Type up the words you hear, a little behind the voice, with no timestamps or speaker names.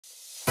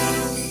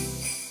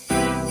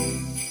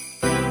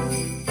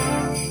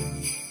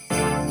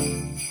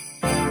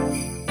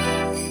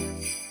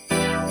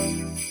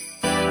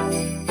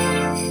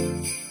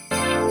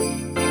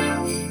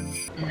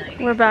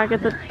We're back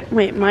at the,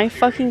 wait, my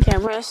fucking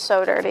camera is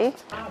so dirty.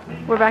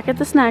 We're back at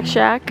the snack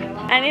shack.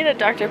 I need a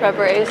Dr.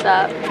 Pepper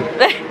ASAP.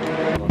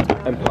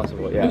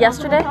 Impossible, yeah.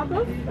 Yesterday?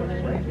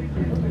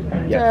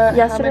 Yes.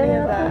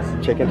 Yesterday?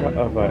 Chicken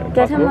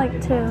Get him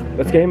like 2.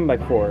 Let's get him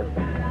like 4.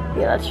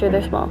 Yeah, that's true,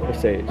 they're small. For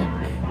Sage.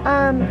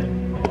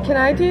 Can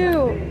I do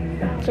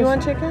you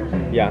want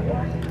chicken? Yeah.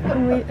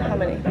 Can we, how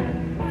many?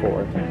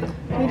 4.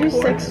 Can we do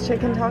 6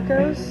 chicken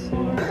tacos?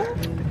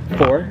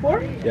 4?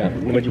 4? Yeah.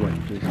 What do you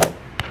want, please?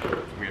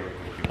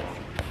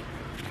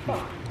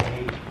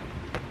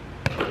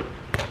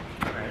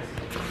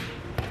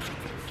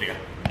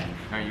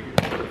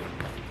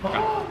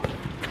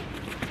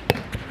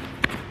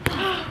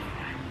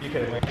 You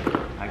kidding me?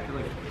 I feel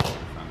like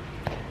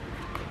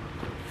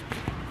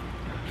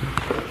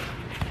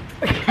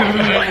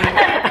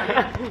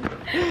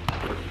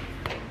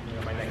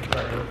my neck is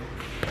hurting.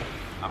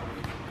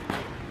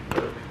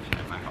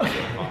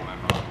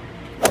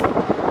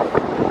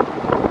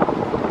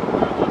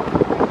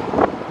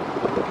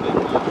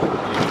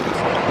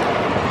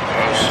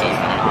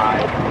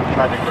 I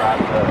tried to grab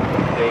the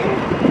thing,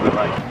 but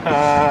like,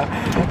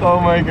 oh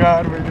my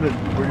god, we're gonna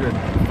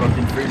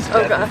fucking freeze to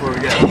death before we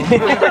get home.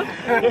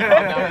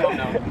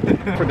 No.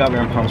 Forgot we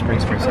were in Palm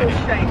Springs for a second.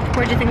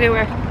 Where do you think we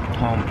were?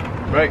 Home.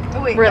 Right.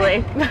 Oh, wait.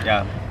 Really?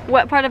 Yeah.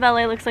 What part of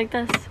LA looks like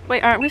this?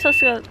 Wait, aren't we supposed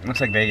to go?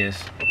 Looks like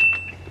Vegas.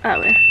 Oh,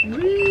 where?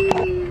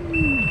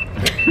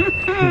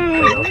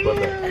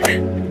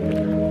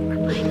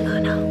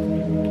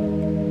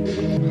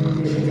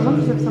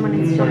 If someone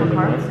needs to shuffle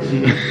cards.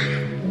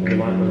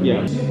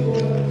 Yeah.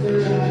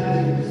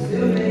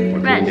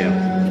 Red.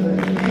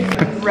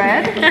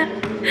 Red?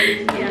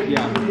 Yeah.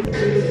 Yeah.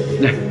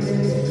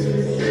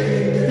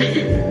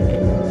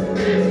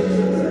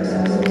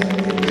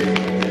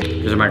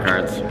 These are my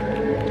cards.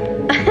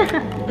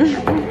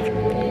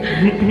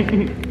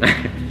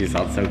 You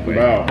saw it so quick.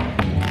 Wow.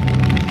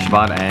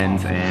 Spot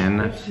ends in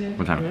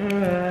what time?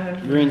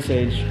 Green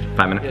Sage.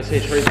 5 minutes. Yeah,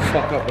 Sage, hurry the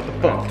fuck up. What the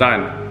fuck?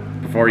 Done.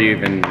 Before you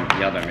even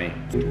yelled at me.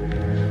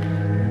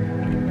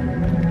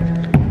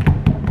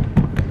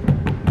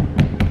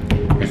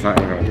 It's not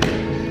even.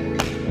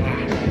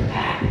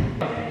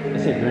 I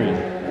said green.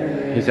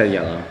 He said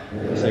yellow.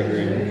 I said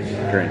green.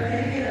 Green.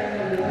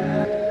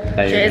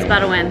 Jay is about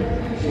to win.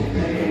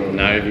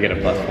 Now if you get a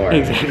 +4.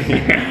 Exactly.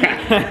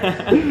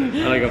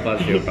 I like a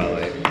 +2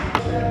 probably.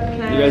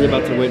 You guys are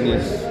about to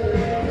witness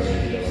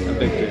a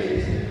victory.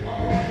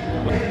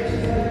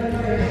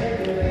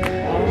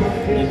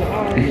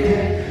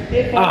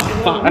 Ah,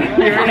 fuck.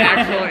 You're an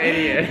actual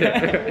idiot.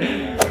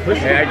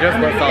 Hey, I just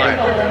saw it.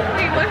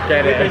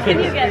 Get it. Can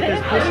you get it?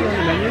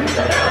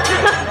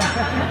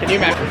 Can you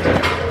imagine?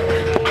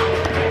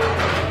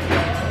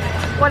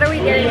 What are we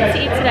getting to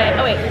eat today?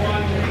 Oh wait.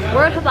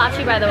 We're at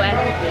Hibachi, by the way.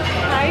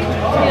 Hi.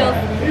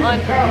 On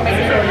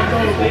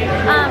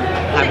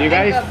Have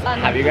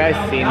you guys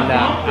seen the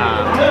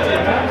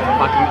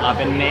fucking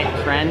oven mitt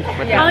trend?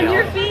 On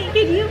your feet,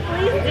 can you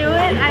please do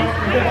it? Hi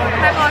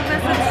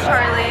vlogmas, it's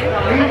Charlie.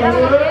 I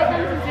haven't updated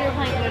them since we were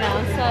playing Uno,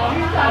 so.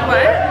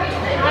 What?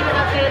 I haven't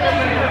updated them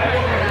since we were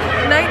playing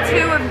Uno. Night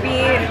 2 of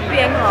me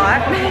being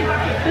hot.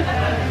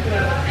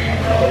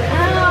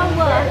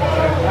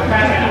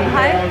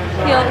 High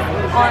heels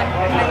on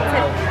my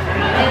tip.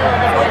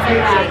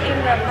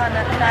 Taking up on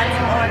a that's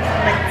on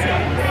my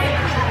tip.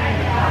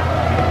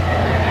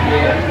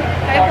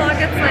 Hi vlog,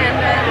 it's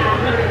Landon.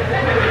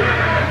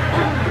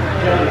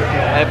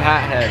 Hey,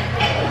 Pat Head.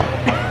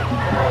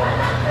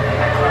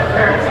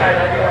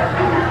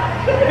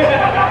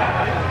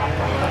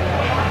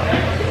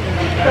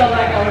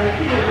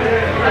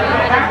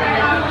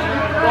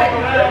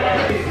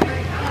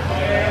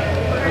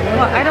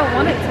 Well, I don't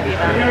want it to be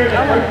that. I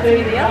want it to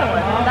be the other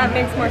one. That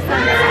makes more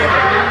sense.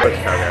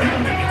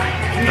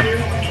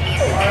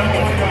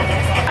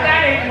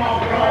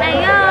 Hey,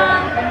 y'all.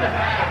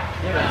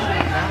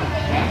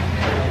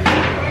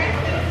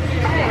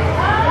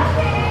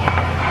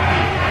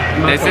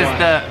 This is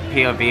the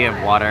POV of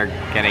water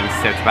getting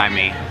sipped by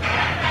me.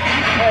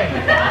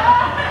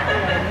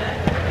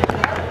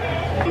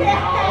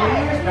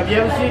 Have you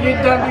ever seen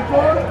it done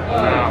before?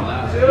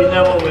 No. You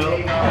never will.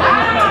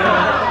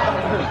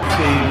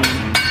 Spoon.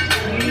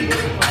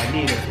 I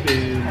need a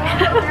spoon.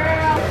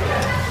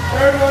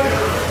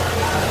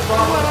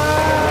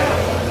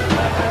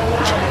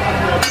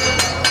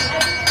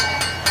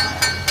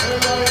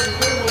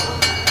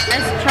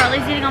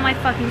 Charlie's eating all my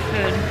fucking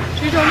food.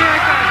 She told me I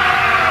could.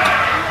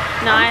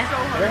 No, I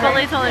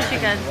totally told her she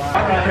could.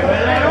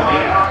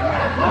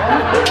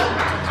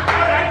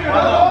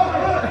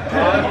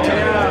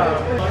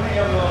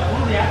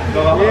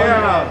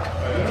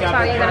 Yeah.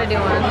 Charlie, you gotta do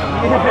one.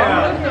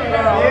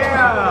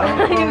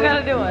 Yeah. You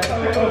gotta do one.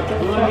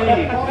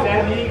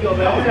 San Diego,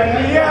 man.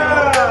 Yeah.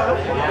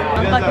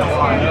 I'm fucking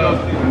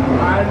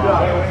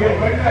scared.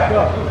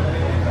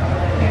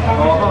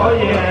 Oh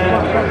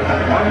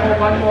yeah.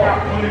 One more.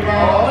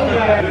 Oh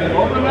yeah.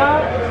 Open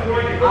up.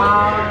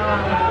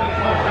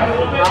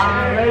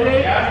 Ready?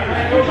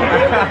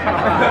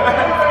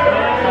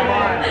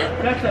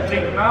 That's a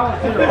big mouth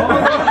too.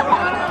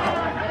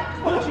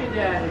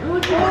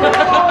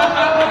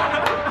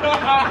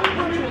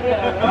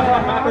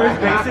 First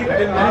basic,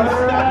 then nice.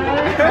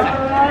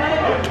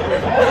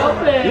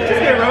 You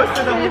just get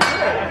roasted on the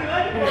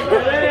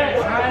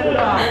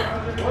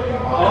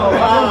Oh,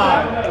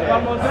 wow.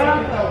 One more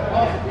time.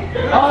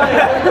 Oh,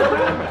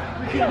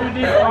 yeah. We can do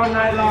this all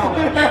night long.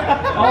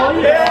 Oh,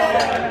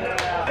 yeah.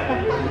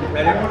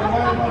 Ready?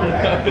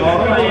 Oh,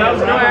 yeah.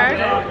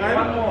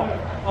 One more.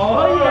 Oh,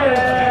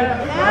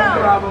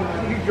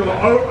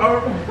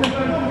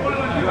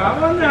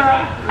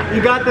 yeah. You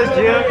got this,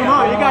 Gia. Come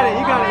on, you got it.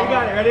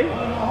 Ready?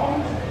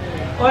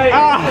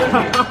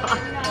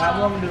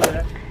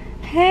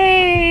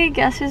 Hey,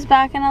 guess who's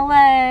back in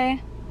LA?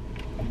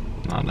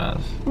 Not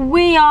us.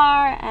 We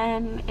are,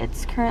 and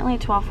it's currently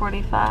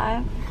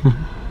 12:45.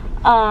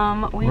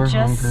 We're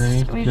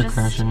hungry. You're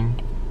crashing.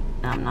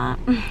 No, I'm not.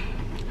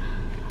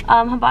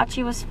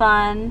 Hibachi was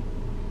fun,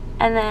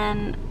 and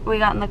then we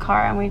got in the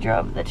car and we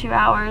drove the 2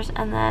 hours,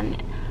 and then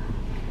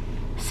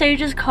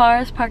Sage's car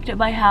is parked at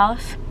my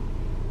house,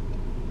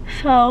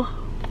 so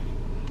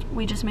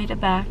we just made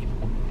it back.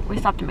 We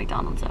stopped at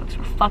McDonald's though, because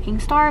we're fucking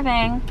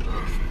starving.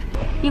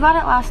 You got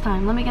it last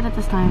time. Let me get it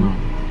this time. No.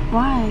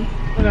 Why?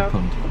 Hello.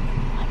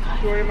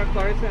 You order my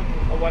cards and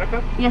a water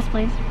cup? Yes,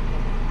 please.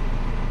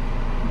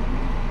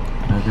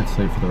 I could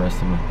sleep for the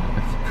rest of my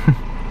life.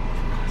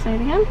 Say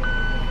it again.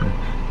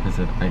 I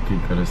said I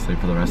could go to sleep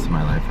for the rest of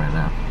my life right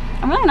now.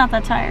 I'm really not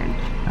that tired.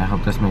 I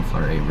hope this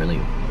McFlurry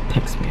really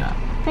picks me up.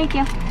 Thank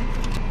you.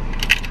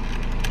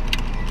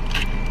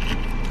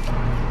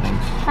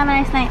 Thanks. Have a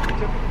nice night.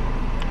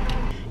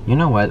 You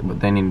know what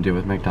they need to do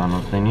with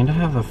McDonald's? They need to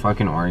have the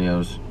fucking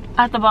Oreos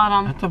At the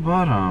bottom. at the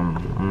bottom.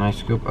 And I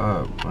scoop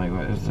up. Like,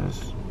 what is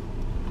this?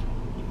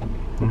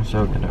 I'm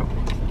so ghetto.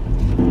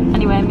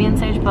 Anyway, me and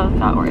Sage both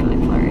got Oreo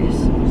McFlurries.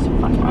 So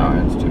fucking Wow,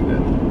 it's too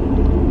good.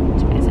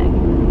 It's amazing.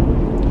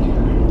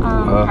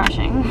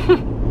 Crashing.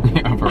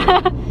 Yeah, for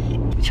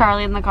real.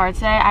 Charlie in the car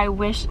today. I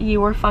wish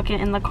you were fucking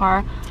in the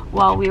car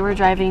while we were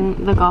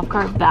driving the golf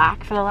cart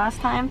back for the last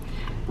time.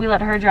 We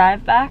let her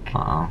drive back.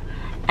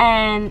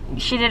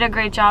 And she did a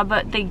great job,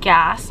 but the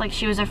gas, like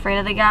she was afraid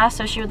of the gas,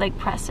 so she would like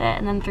press it,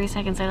 and then 3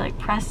 seconds later like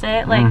press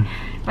it. Like,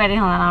 ready,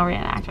 hold on, I'll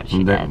reenact what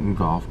she did.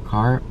 Golf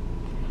cart?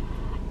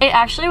 It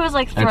actually was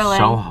like thrilling. It's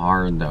so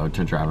hard though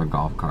to drive a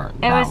golf cart.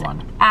 It was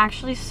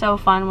actually so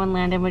fun when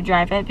Landon would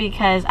drive it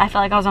because I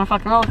felt like I was on a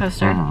fucking roller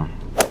coaster.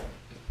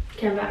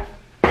 Okay, I'm back.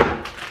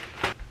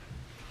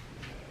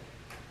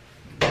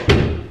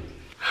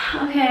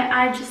 Okay,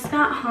 I just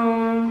got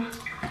home.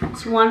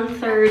 It's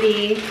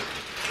 1:30.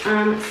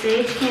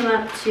 Sage came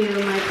up to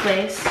my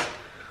place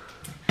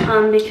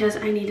because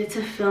I needed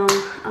to film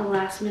a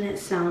last minute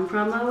sound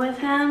promo with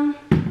him.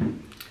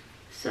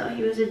 So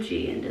he was a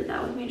G and did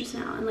that with me just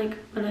now. And like,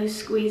 but I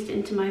squeezed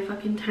into my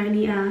fucking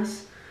tiny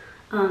ass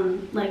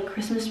like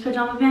Christmas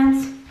pajama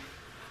pants.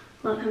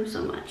 Love him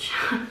so much.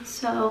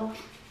 So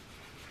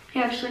he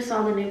actually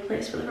saw the new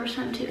place for the first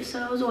time too,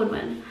 so it was a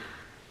win-win.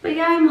 But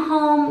yeah, I'm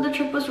home. The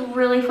trip was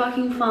really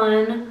fucking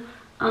fun.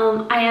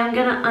 I am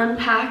gonna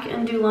unpack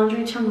and do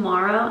laundry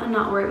tomorrow and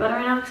not worry about it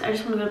right now because I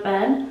just want to go to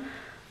bed.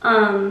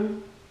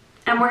 And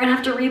we're gonna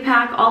have to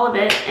repack all of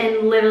it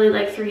in literally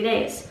like 3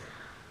 days.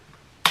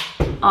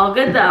 All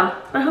good though.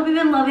 But I hope you've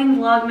been loving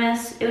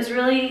Vlogmas. It was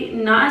really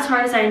not as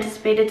hard as I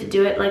anticipated to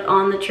do it like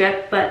on the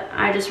trip, but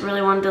I just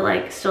really wanted to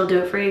like still do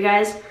it for you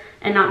guys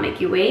and not make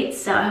you wait.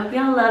 So I hope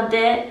y'all loved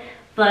it.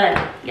 But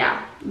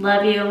yeah,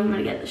 love you. I'm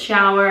gonna get in the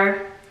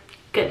shower.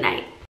 Good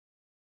night.